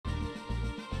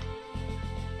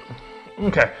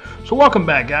Okay, so welcome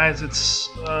back, guys. It's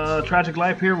Tragic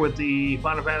Life here with the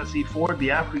Final Fantasy IV,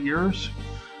 the After Years.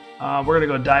 We're gonna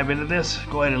go dive into this.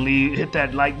 Go ahead and hit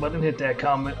that like button, hit that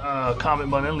comment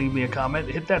button, leave me a comment,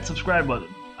 hit that subscribe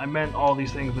button. I meant all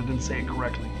these things but didn't say it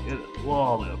correctly. We'll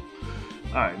all live.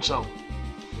 All right, so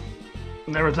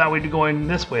never thought we'd be going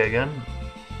this way again.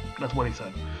 That's what he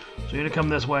said. So you're gonna come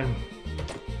this way.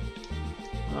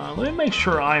 Let me make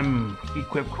sure I'm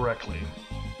equipped correctly.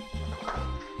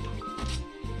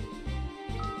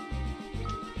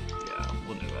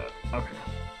 Okay.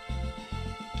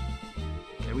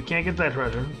 Okay, we can't get that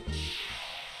treasure.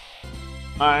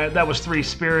 Alright, that was 3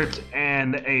 spirits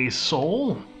and a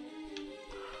soul.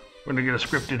 We're gonna get a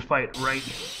scripted fight right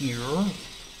here.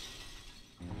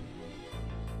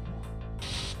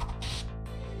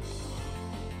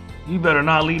 You better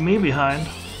not leave me behind.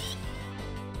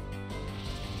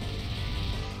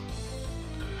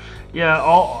 Yeah,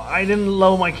 I didn't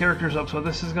load my characters up, so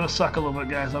this is gonna suck a little bit,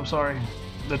 guys. I'm sorry.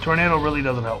 The tornado really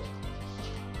doesn't help.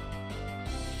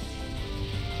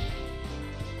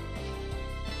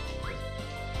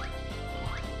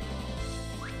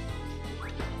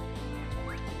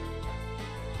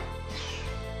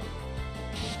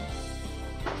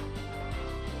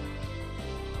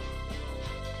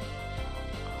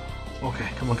 Okay,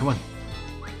 come on, come on.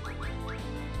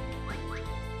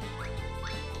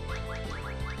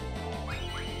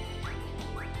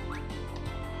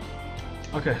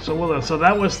 Okay, so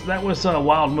that was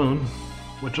Wild Moon,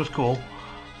 which was cool.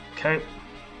 Okay.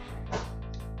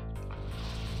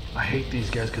 I hate these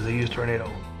guys because they use tornado.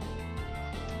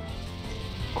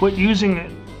 Quit using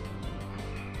it.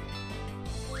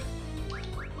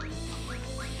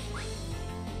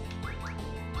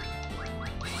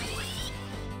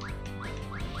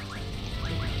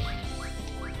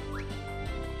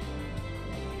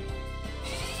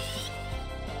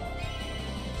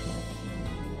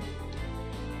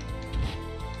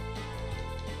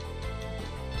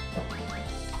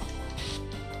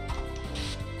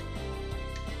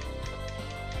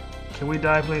 Can we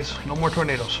die, please? No more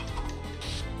tornadoes.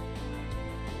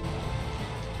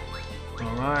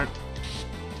 Alright.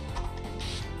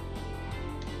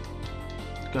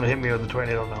 It's gonna hit me with the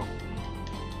tornado now.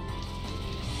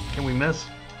 Can we miss?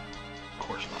 Of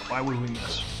course not. Why would we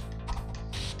miss?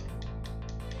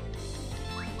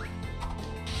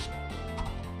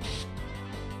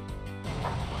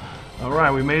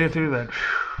 Alright, we made it through that.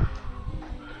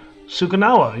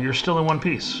 Sukanawa, you're still in one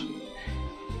piece.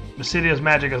 Mysidia's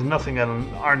magic has nothing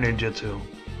on our ninjutsu.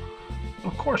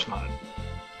 Of course not.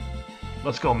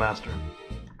 Let's go, Master.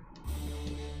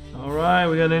 Alright,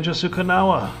 we got Ninja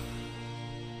Sukanawa.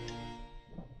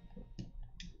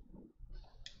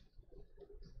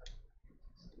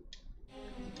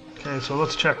 Okay, so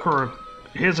let's check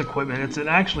his equipment. It's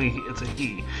a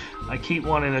he. I keep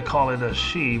wanting to call it a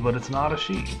she, but it's not a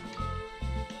she.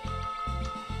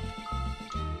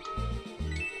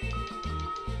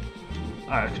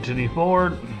 Alright, continue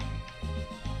forward.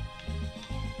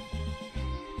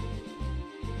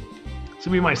 This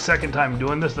will be my second time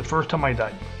doing this. The first time I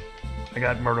died, I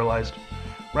got murderized.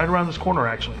 Right around this corner,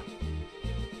 actually.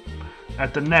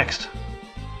 At the next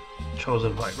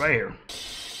chosen fight, right here.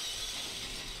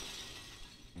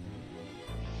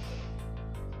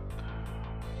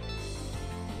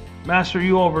 Master,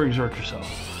 you overexert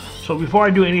yourself. So before I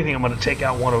do anything, I'm going to take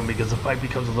out one of them because the fight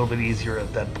becomes a little bit easier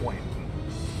at that point.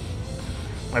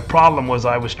 My problem was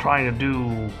I was trying to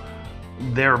do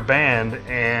their band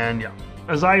and yeah,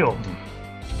 Azayo.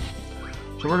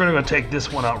 So we're going to take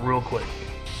this one out real quick.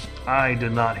 I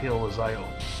did not heal Azayo.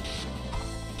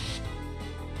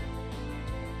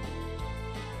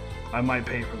 I might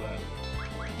pay for that.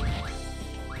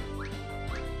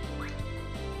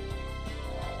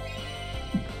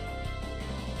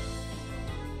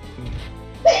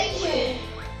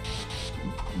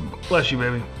 Bless you,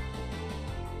 baby.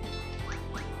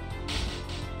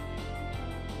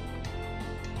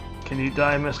 Can you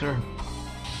die, mister?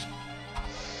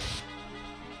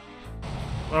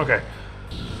 Okay.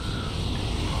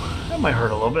 That might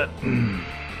hurt a little bit.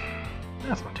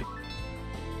 That's not too.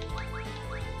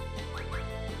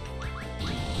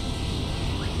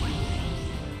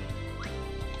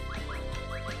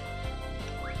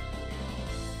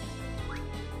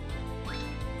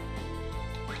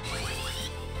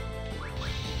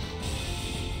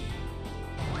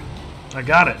 I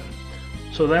got it.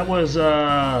 So that was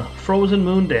Frozen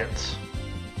Moon Dance.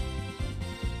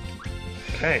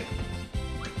 Okay.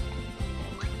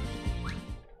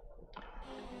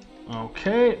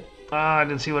 Okay. I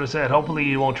didn't see what it said. Hopefully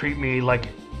you won't treat me like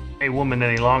a woman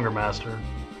any longer, Master.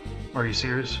 Are you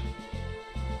serious?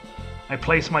 I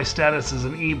place my status as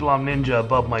an Eblom ninja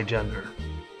above my gender.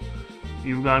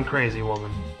 You've gone crazy,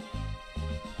 woman.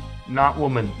 Not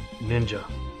woman, ninja.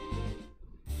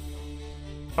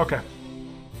 Okay,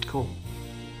 cool.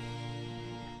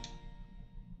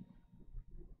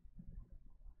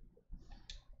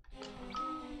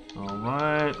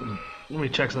 Alright, let me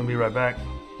check something, be right back.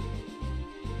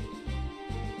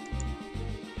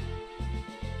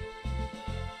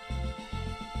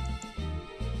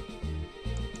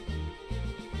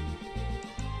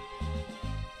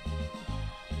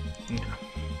 Okay.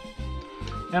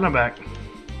 And I'm back.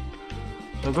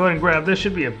 So go ahead and grab this,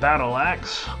 should be a battle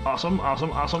axe. Awesome,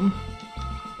 awesome, awesome.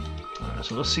 Alright,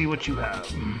 so let's see what you have.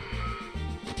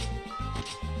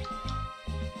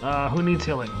 Who needs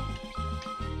healing?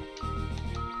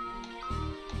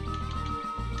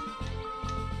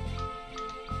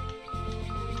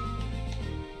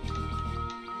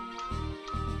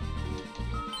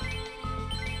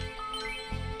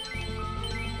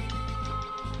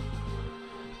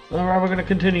 Alright, we're going to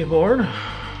continue forward.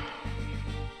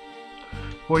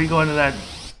 Before you go into that...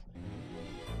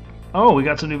 Oh, we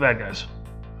got some new bad guys.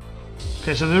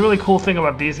 Okay, so the really cool thing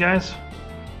about these guys...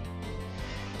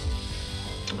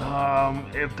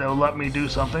 if they'll let me do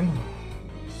something.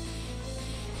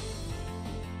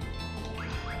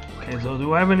 Okay, so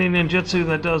do I have any ninjutsu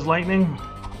that does lightning?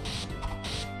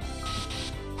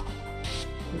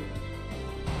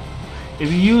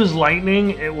 If you use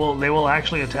lightning, they will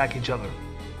actually attack each other.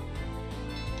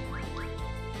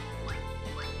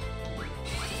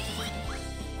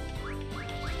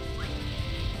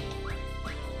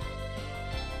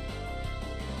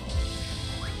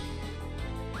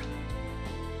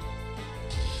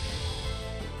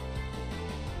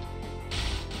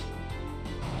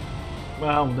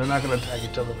 Well, they're not going to attack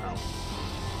each other now.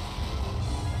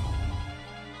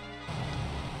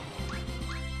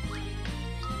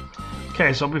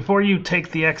 Okay, so before you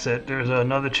take the exit, there's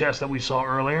another chest that we saw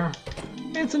earlier.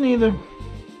 It's an either.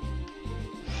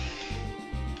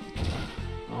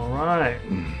 Alright.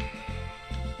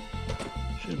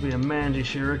 Should be a Manji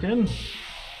Shuriken.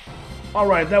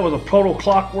 Alright, that was a Proto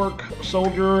Clockwork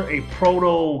Soldier, a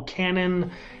Proto Cannon,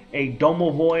 a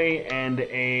Domovoy, and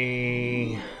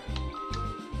a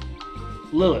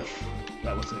Lilith.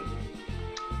 That was it.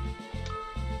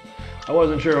 I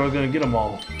wasn't sure I was going to get them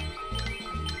all. Alright,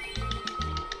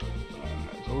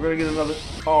 so we're going to get another...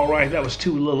 Alright, that was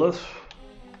 2 Lilith.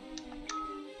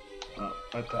 Oh,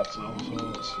 I thought so. So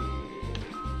let's see.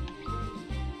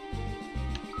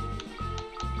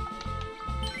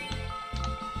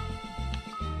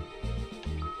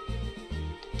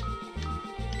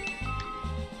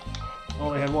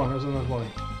 Only had one. There's another one.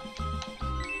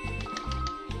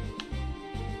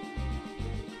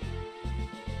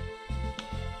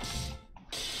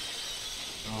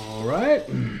 All right.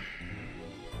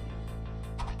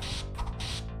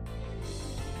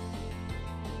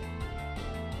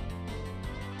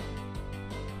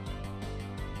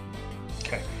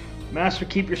 Okay, Master,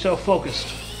 keep yourself focused.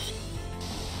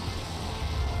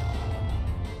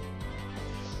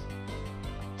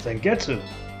 Sengetsu.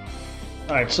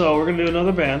 Alright, so we're going to do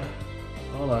another band.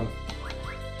 Hold on.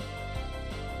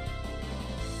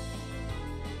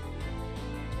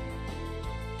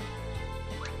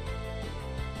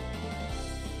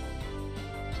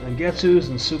 Sengetsus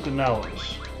and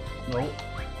Sukunawas. Nope.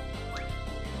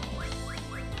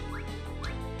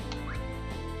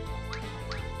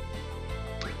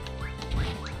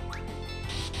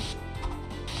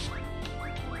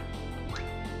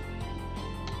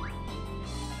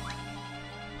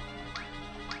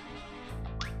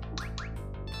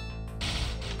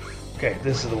 Okay,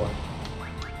 this is the one.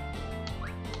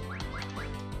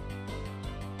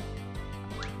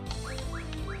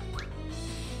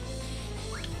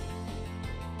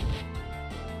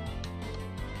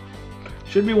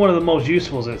 Should be one of the most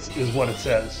useful is what it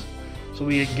says. So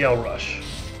we get Gale Rush.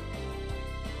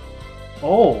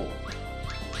 Oh.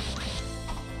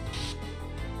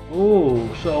 Ooh,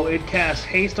 so it casts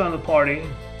haste on the party.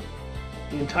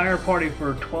 The entire party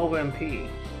for 12 MP.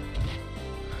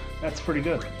 That's pretty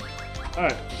good.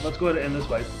 Alright, let's go ahead and end this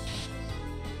fight.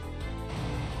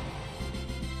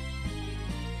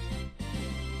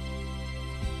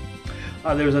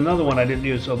 There's another one I didn't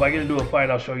use, so if I get into a fight,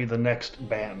 I'll show you the next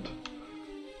band.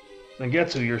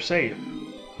 Sengetsu, you're safe.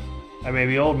 I may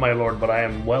be old, my lord, but I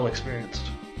am well experienced.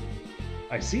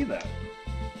 I see that.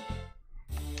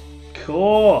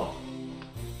 Cool.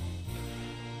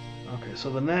 Okay, so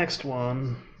the next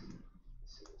one...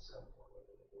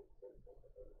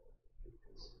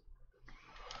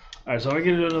 Alright, so if I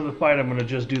get into another fight, I'm going to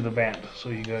just do the band, so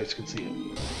you guys can see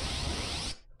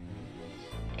it.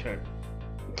 Okay.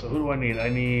 So who do I need? I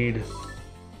need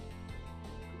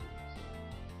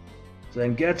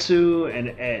Zangetsu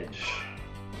and Edge.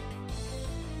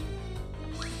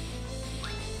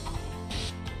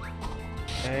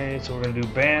 Okay, so we're gonna do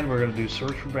Band, we're gonna do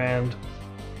Search for Band.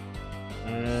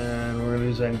 And we're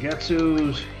gonna do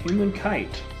Zangetsu's Human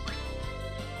Kite.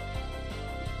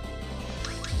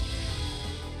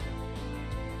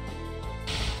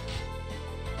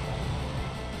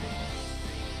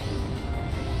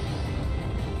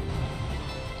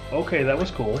 Okay, that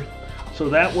was cool. So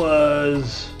that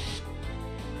was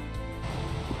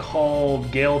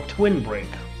called Gale Twin Break.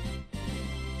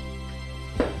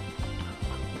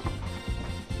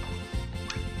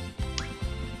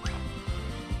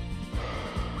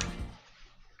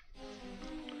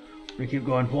 We keep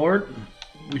going forward.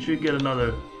 We should get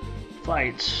another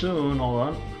fight soon. Hold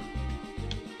on.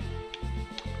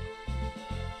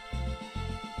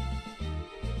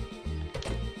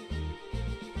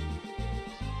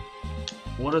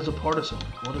 What is a partisan?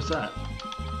 What is that?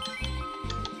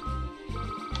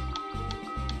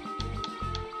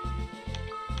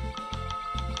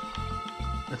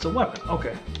 It's a weapon.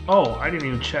 Okay. Oh, I didn't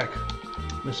even check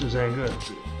Mr. Zangood.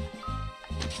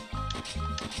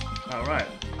 Alright.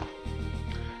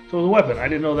 So the weapon. I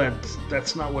didn't know that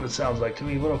that's not what it sounds like to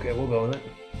me, but okay, we'll go with it.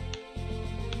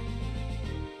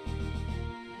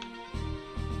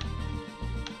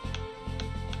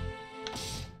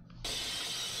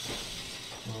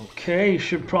 Okay, you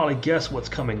should probably guess what's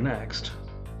coming next.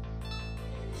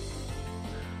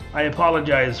 I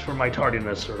apologize for my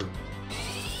tardiness, sir.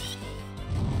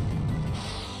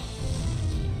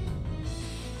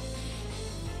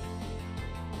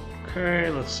 Okay,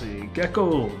 let's see.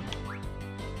 Gecko.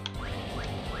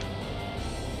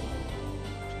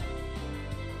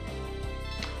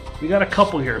 We got a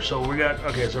couple here, so we got...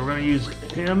 Okay, so we're going to use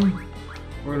him.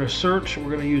 We're going to search. We're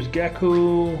going to use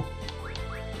Gecko.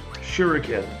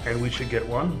 Shuriken, and we should get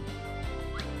one.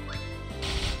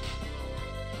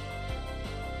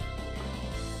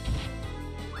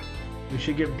 We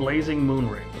should get Blazing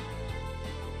Moonring.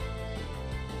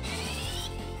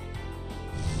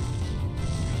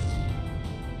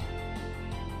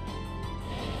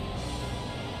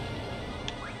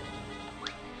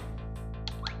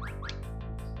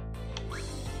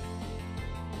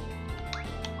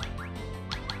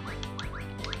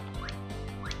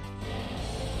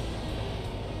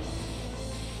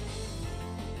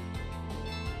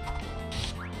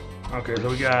 Okay, so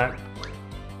we got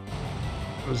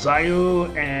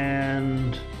Zayu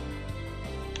and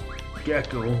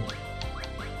Gecko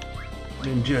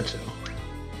Ninjutsu.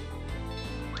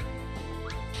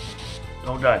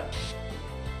 Don't die.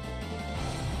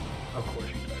 Of course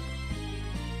you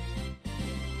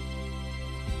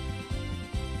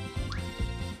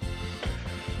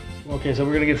died. Okay, so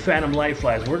we're gonna get Phantom Light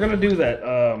Flies. We're gonna do that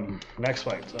next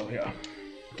fight, so yeah.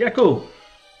 Gecko!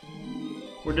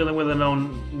 We're dealing with a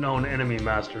known enemy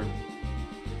master.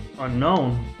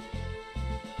 Unknown?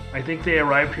 I think they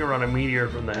arrived here on a meteor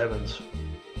from the heavens.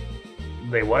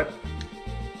 They what?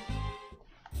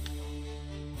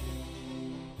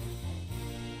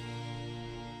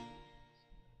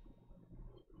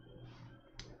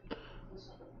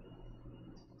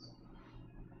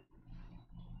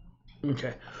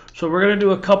 Okay, so we're gonna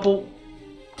do a couple.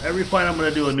 Every fight I'm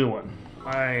gonna do a new one.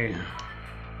 I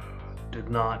did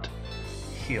not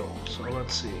heal, so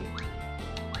let's see.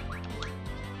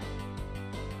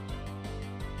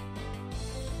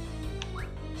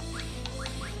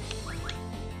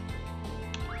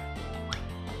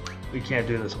 We can't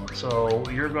do this one, so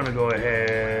you're going to go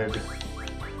ahead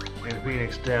and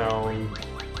Phoenix down.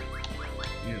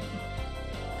 You. Okay,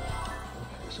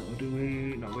 so do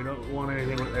we? No, we don't want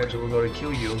anything with edge, so we're going to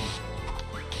kill you. All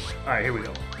right, here we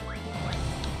go.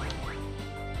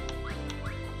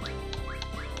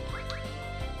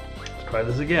 Try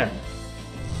this again.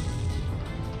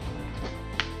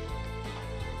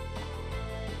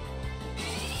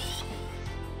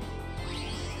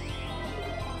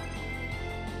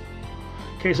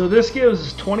 Okay, so this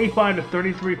gives 25 to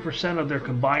 33% of their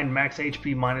combined max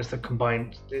HP minus the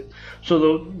combined. So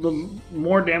the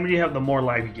more damage you have, the more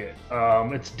life you get.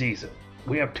 It's decent.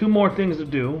 We have two more things to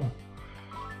do.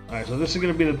 All right, so this is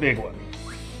going to be the big one.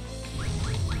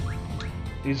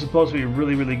 These are supposed to be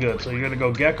really, really good. So you're going to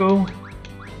go Gecko,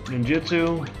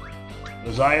 Ninjutsu,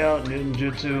 Zaya,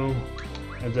 Ninjutsu,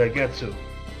 and Zangetsu.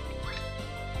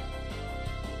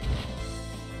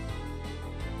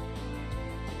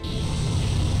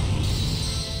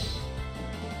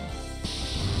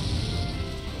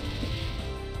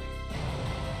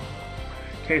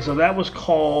 Okay, so that was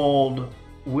called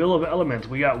Will of Elements.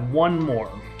 We got one more.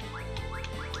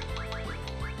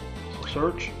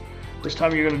 search. This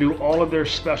time you're going to do all of their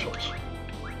specials.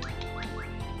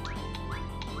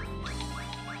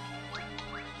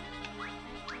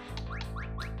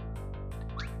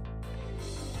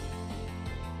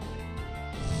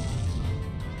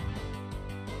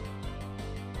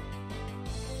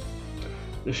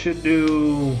 This should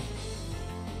do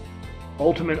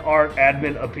Ultimate Art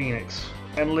Advent of Phoenix.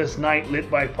 Endless night lit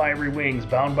by fiery wings,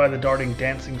 bound by the darting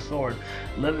dancing sword.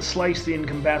 Let it slice the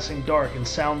encompassing dark and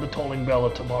sound the tolling bell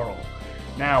of tomorrow.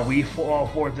 Now we fall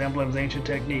forth Emblem's ancient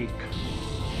technique.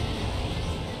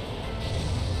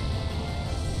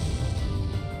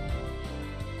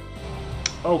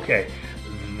 Okay,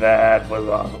 that was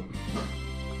awesome.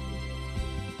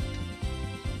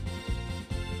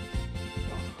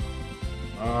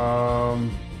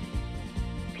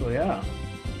 So yeah.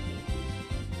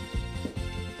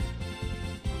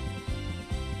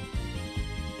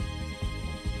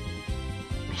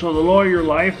 So the lower your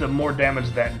life, the more damage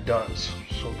that does.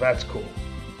 So that's cool.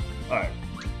 Alright.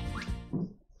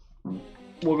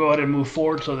 We'll go ahead and move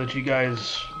forward so that you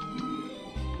guys...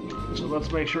 So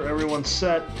let's make sure everyone's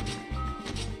set.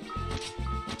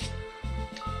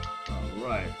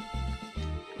 Alright.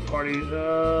 Party,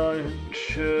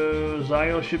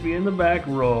 Zio should be in the back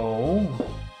row.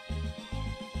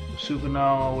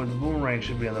 Sukanao with the boomerang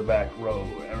should be in the back row.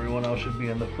 Everyone else should be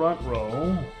in the front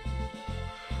row.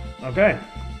 Okay.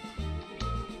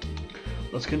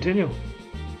 Let's continue.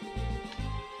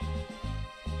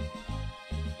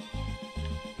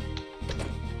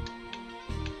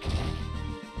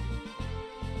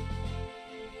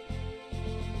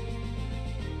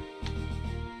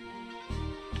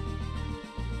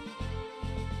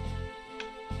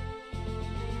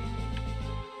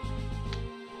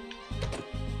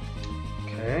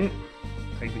 Okay.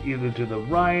 Take the either to the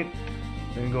right,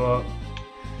 then go up.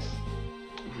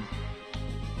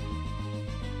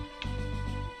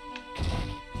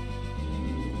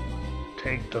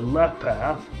 Take the left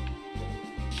path.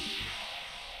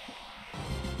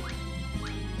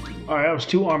 Alright, that was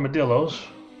 2 armadillos.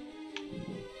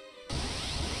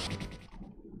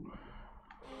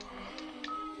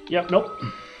 Yep, nope.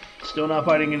 Still not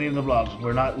fighting any of the blobs.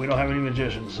 We don't have any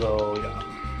magicians, so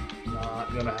yeah.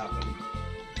 Not gonna happen.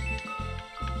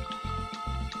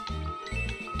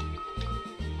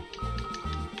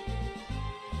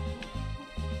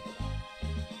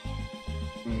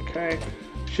 Okay.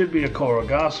 Should be a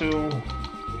Koragasu.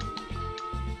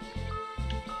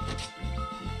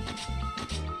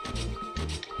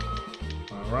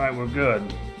 Alright, we're good.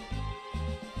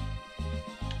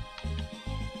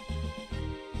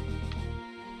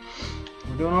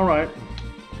 We're doing alright.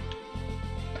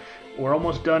 We're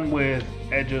almost done with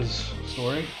Edge's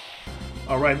story.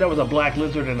 Alright, that was a black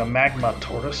lizard and a magma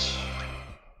tortoise.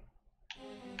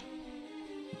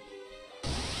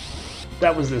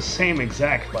 That was the same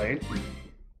exact fight.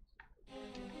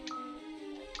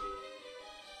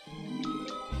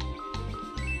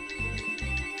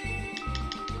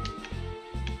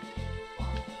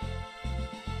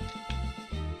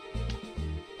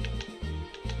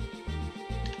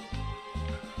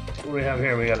 What do we have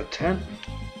here? We got a tent.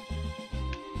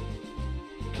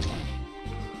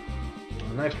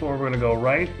 On the next floor, we're going to go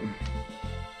right.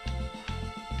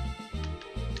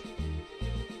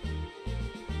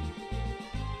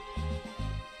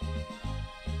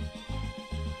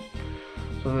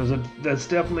 So that's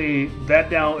definitely that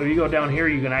down. If you go down here,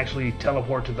 you can actually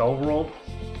teleport to the overworld.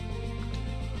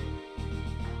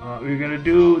 You're going to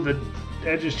do the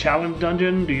Edge's Challenge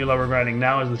dungeon. Do you love grinding?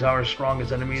 Now is the tower's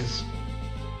strongest enemies.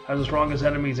 Has the strongest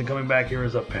enemies, and coming back here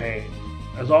is a pain.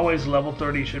 As always, level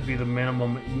 30 should be the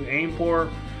minimum you aim for.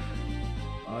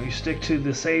 You stick to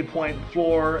the save point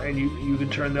floor, and you can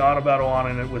turn the auto battle on,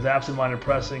 and with absent-minded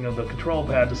pressing of the control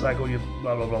pad to cycle you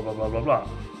blah blah blah blah blah blah blah.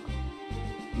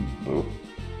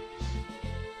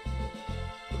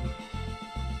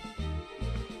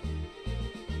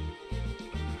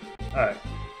 All right.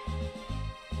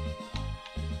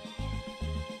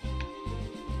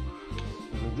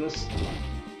 This.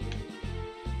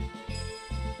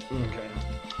 Okay,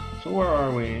 so where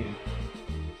are we?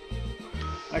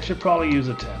 I should probably use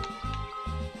a 10.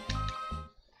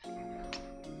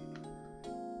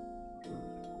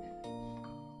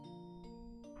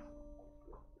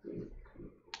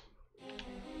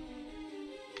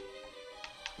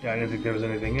 Yeah, I didn't think there was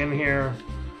anything in here.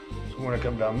 So we're gonna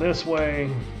come down this way.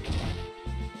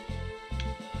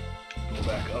 Go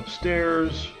back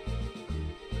upstairs.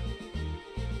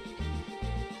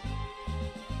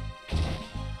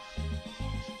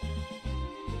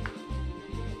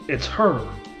 It's her.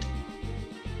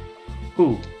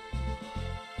 Who?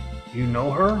 You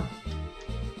know her?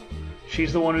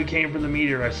 She's the one who came from the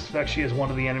meteor. I suspect she is one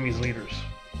of the enemy's leaders.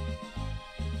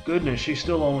 Goodness, she's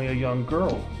still only a young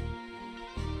girl.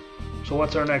 So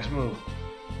what's our next move?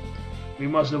 We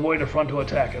must avoid a frontal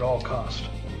attack at all costs.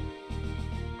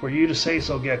 For you to say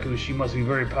so, Geku, she must be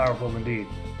very powerful indeed.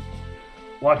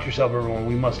 Watch yourself, everyone.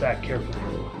 We must act carefully.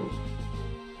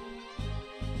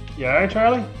 You alright,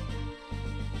 Charlie?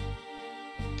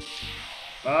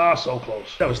 Ah, so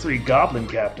close. That was 3 goblin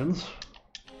captains.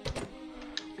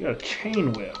 Got a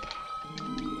chain whip.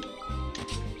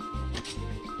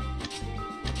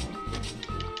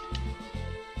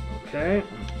 Okay.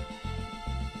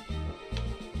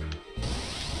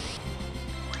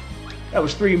 That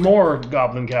was 3 more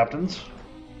goblin captains.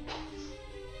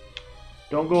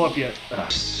 Don't go up yet.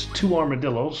 2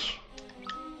 armadillos.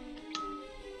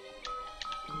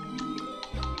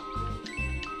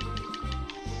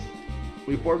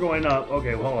 Before going up,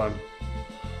 okay, well, hold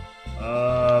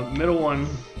on. Middle one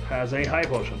has a high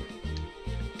potion.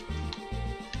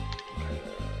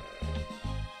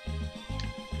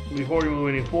 Before we move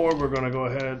any forward, we're going to go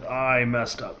ahead. I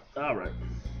messed up. Alright.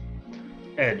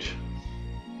 Edge.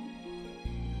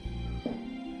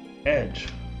 Edge.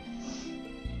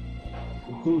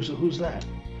 Who's that?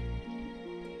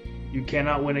 You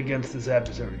cannot win against this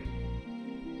adversary.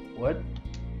 What?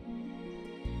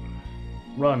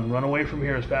 Run away from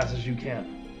here as fast as you can.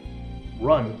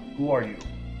 Run. Who are you?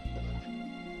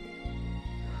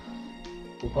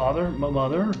 Well, father? My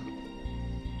mother?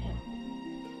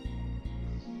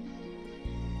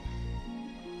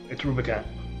 It's Rubicon.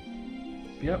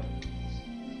 Yep.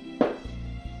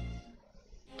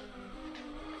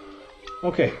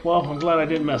 Okay, well, I'm glad I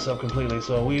didn't mess up completely,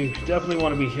 so we definitely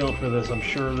want to be healed for this. I'm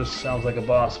sure this sounds like a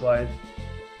boss fight.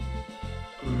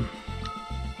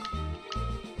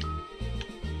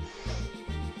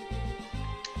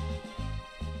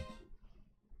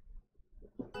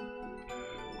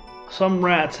 Some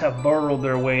rats have burrowed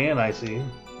their way in, I see.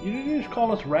 You just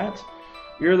call us rats?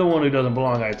 You're the one who doesn't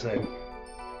belong, I'd say.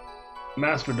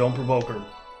 Master, don't provoke her.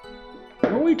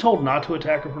 Weren't we told not to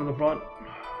attack her from the front?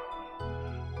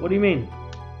 What do you mean?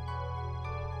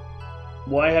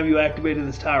 Why have you activated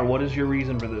this tower? What is your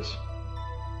reason for this?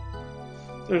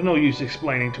 There's no use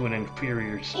explaining to an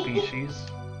inferior species.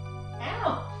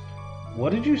 Ow!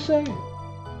 What did you say?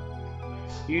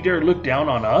 You dare look down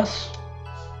on us?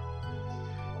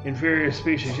 Inferior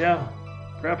species, yeah.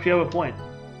 Perhaps you have a point.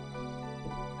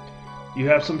 You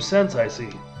have some sense, I see.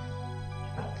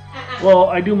 Well,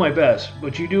 I do my best,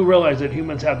 but you do realize that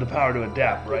humans have the power to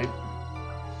adapt, right?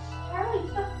 Charlie,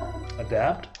 stop.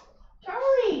 Adapt?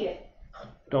 Charlie!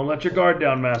 Don't let your guard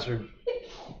down, Master.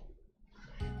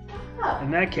 Stop. In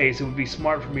that case, it would be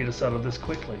smart for me to settle this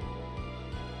quickly.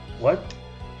 What?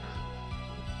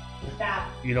 Stop.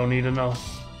 You don't need to know.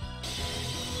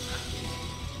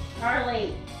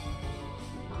 Charlie.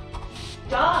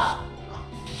 Stop.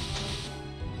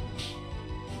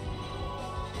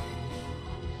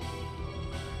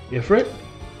 Ifrit?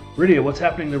 Rydia, what's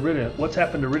happening to Rydia? What's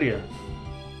happened to Rydia?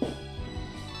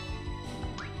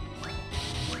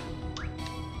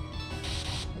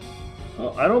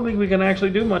 Well, I don't think we can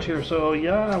actually do much here, so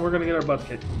yeah, we're gonna get our butts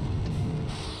kicked.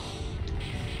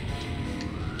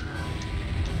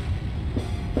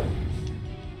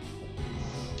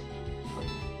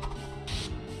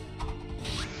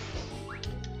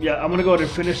 Yeah, I'm gonna go ahead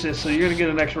and finish this, so you're gonna get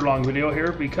an extra long video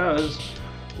here because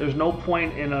there's no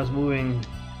point in us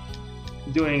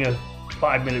doing a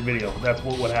 5-minute video. That's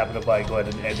what would happen if I go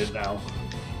ahead and edit now.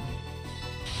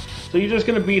 So you're just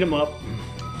gonna beat him up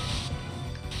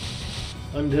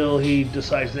until he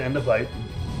decides to end the fight.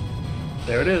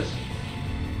 There it is.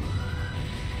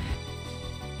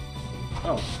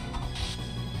 Oh.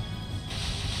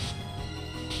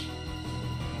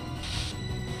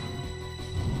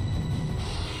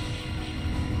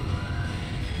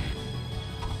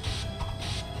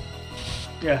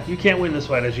 Yeah, you can't win this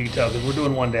fight, as you can tell, because we're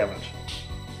doing 1 damage.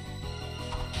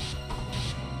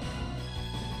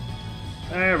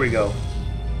 There we go.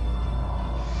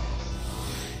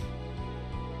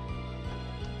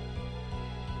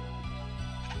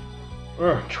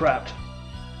 Trapped.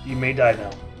 You may die now.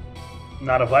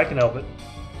 Not if I can help it.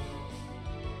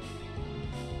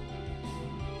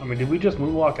 I mean, did we just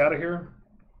moonwalk out of here?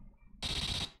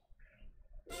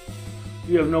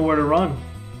 You have nowhere to run.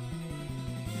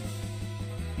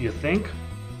 You think?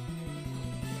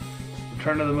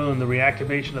 Return to the moon, the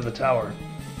reactivation of the tower.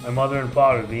 My mother and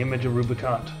father, the image of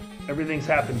Rubicant. Everything's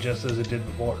happened just as it did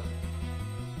before.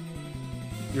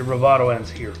 Your bravado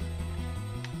ends here.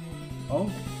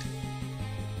 Oh?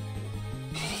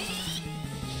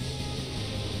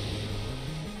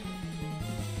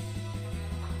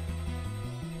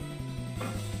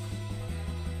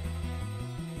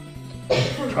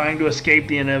 Trying to escape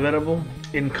the inevitable?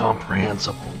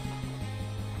 Incomprehensible.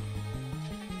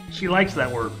 She likes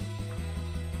that word.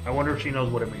 I wonder if she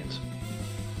knows what it means.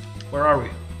 Where are we?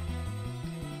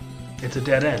 It's a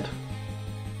dead end.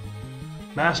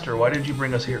 Master, why did you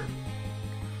bring us here?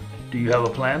 Do you have a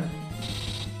plan?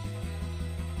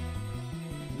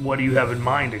 What do you have in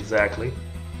mind exactly?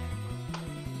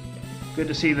 Good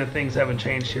to see that things haven't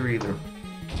changed here either.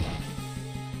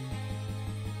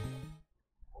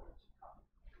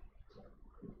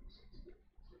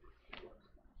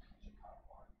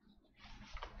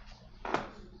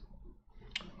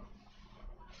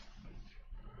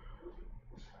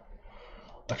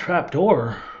 A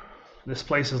trapdoor? This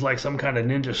place is like some kind of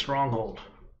ninja stronghold.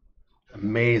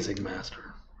 Amazing,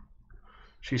 Master.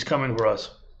 She's coming for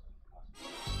us.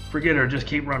 Forget her, just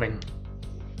keep running.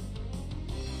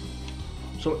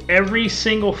 So every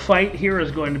single fight here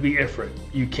is going to be Ifrit.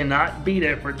 You cannot beat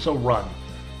Ifrit, so run.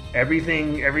 Every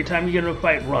time you get in a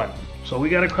fight, run. So we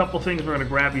got a couple things we're going to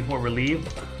grab before we leave.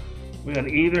 We're going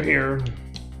to either here...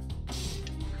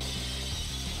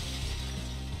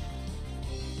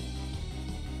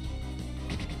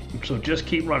 So just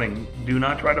keep running. Do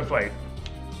not try to fight.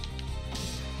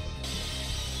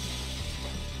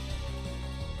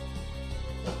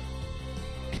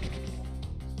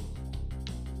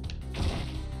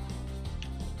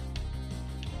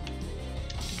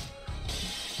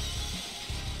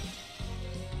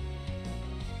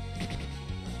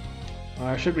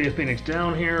 There should be a Phoenix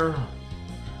down here.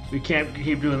 We can't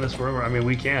keep doing this forever. I mean,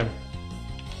 we can.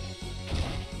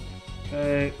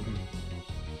 Okay.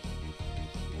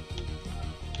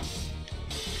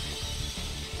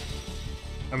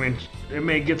 I mean, it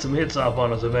may get some hits off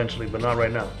on us eventually, but not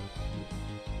right now.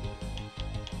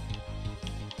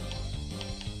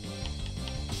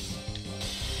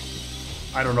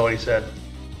 I don't know what he said.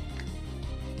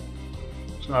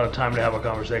 It's not a time to have a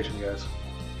conversation, guys.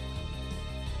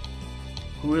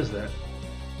 Who is that?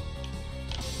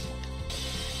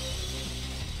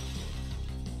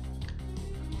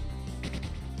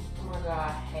 Oh my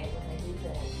god, I hate when they do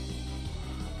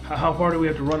that. How far do we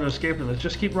have to run to escape from this?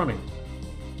 Just keep running.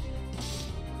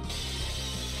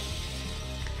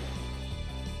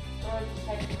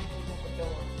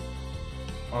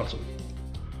 Awesome.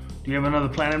 Do you have another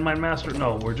plan in mind, Master?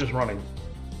 No, we're just running.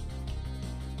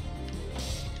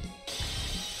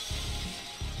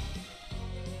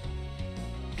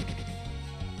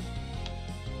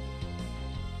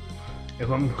 If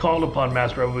I'm called upon,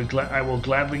 Master, I will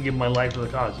gladly give my life to the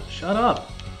cause. Shut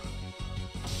up!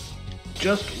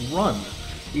 Just run.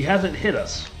 He hasn't hit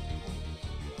us.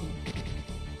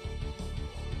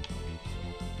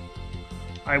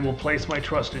 I will place my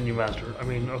trust in you, Master. I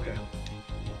mean, okay.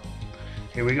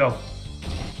 Here we go.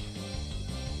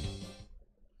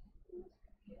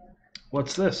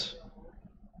 What's this?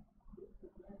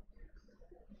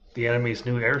 The enemy's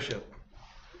new airship.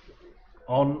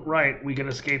 All right, we can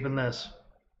escape in this.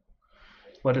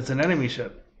 But it's an enemy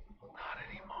ship. Not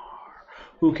anymore.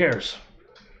 Who cares?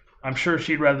 I'm sure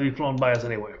she'd rather be flown by us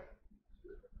anyway.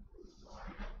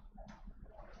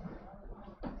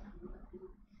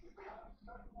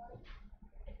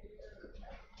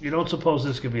 You don't suppose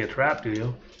this could be a trap, do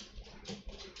you?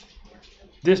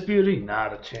 This beauty?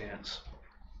 Not a chance.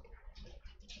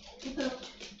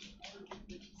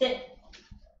 Sit.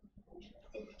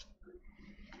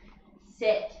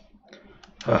 Sit.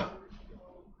 Huh.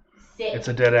 Sit. It's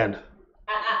a dead end.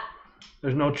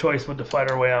 There's no choice but to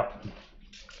fight our way out.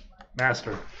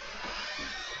 Master.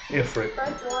 Ifrit.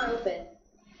 Front door open.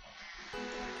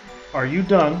 Are you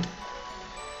done?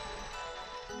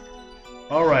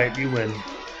 Alright, you win.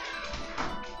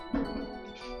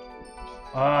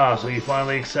 Ah, so you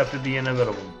finally accepted the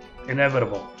inevitable.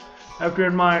 Inevitable. After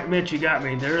admit you got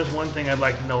me, there is one thing I'd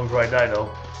like to know before I die, though.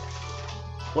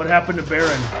 What happened to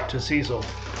Baron, to Cecil?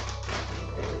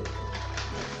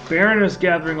 Baron is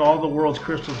gathering all the world's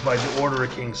crystals by the order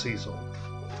of King Cecil.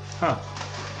 Huh.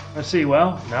 I see.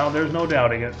 Well, now there's no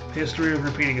doubting it. History is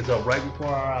repeating itself right before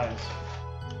our eyes.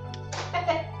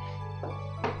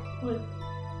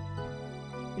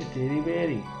 It's itty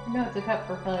bitty. No, it's a cup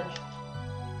for fudge.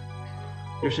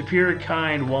 Your superior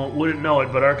kind wouldn't know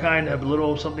it, but our kind have a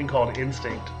little something called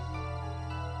instinct.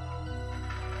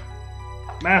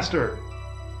 Master!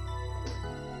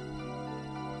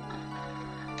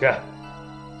 Yeah.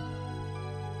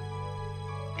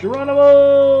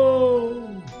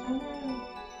 Geronimo!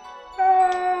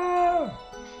 Ah!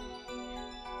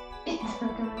 It's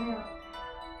not coming out.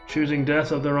 Choosing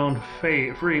death of their own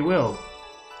free will.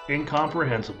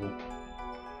 Incomprehensible.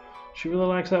 She really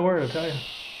likes that word, I tell you.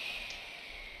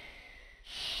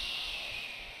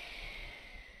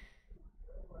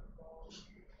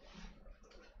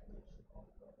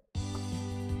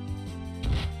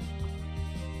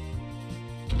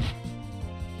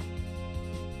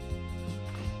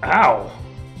 Ow!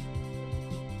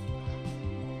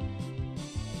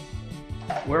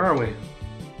 Where are we?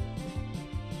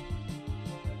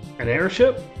 An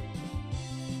airship?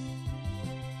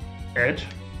 Edge?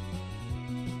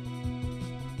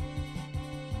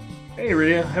 Hey,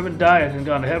 Iridia, haven't died and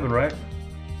gone to heaven, right?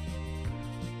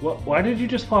 What? Why did you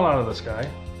just fall out of the sky?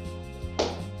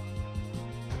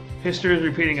 History is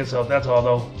repeating itself, that's all,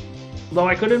 though. Though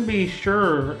I couldn't be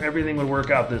sure everything would work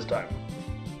out this time.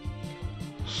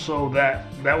 So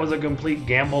that was a complete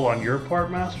gamble on your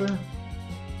part, Master?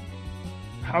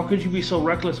 How could you be so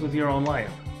reckless with your own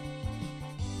life?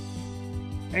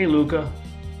 Hey, Luca.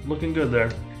 Looking good there.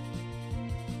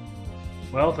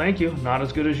 Well, thank you. Not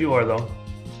as good as you are, though.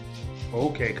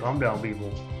 Okay, calm down, people.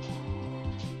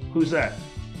 Who's that?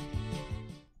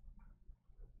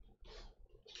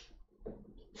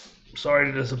 Sorry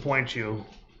to disappoint you,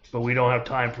 but we don't have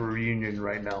time for a reunion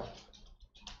right now.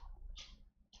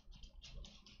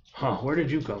 Huh, where did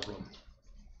you come from?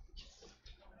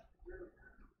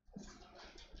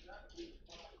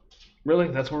 Really?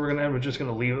 That's where we're gonna end? We're just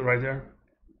gonna leave it right there?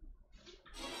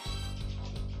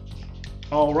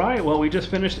 Alright, well, we just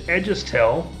finished Edge's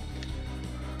Tale.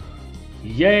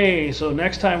 Yay! So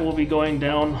next time we'll be going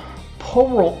down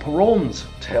Peron's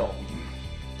Tale.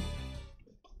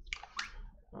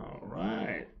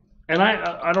 Alright. And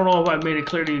I don't know if I've made it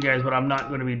clear to you guys, but I'm not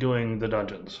going to be doing the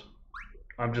dungeons.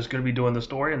 I'm just going to be doing the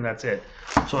story, and that's it.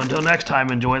 So until next time,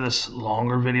 enjoy this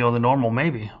longer video than normal,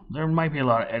 maybe. There might be a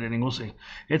lot of editing, we'll see.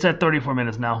 It's at 34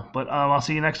 minutes now, but I'll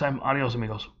see you next time. Adios,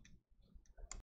 amigos.